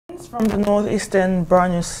From the northeastern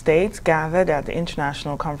Borno state gathered at the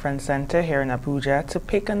International Conference Center here in Abuja to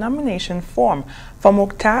pick a nomination form for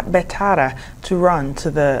Betara to run to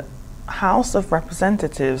the House of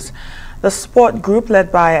Representatives. The support group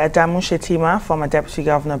led by Adamu Shetima, former Deputy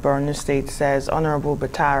Governor Borno State, says Honorable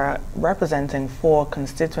Betara, representing 4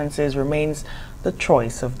 constituencies, remains the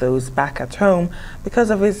choice of those back at home because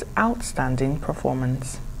of his outstanding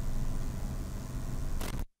performance.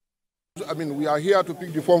 I mean, we are here to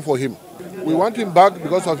pick the form for him. We want him back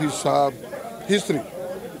because of his history,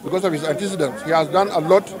 because of his antecedents. He has done a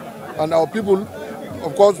lot, and our people,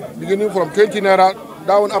 of course, beginning from 20 naira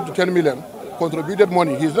down up to 10 million, contributed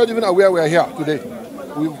money. He's not even aware we are here today.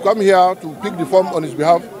 We've come here to pick the form on his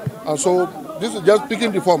behalf, and so this is just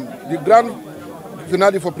picking the form. The grand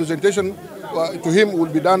finale for presentation to him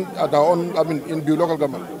will be done at our own, in the local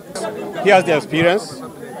government. He has the experience,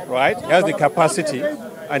 right? He has the capacity,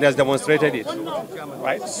 and has demonstrated it,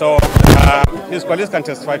 right? So his colleagues can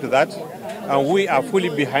testify to that, and we are fully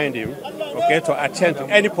behind him, okay, to attend to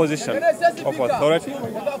any position of authority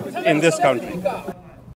in this country.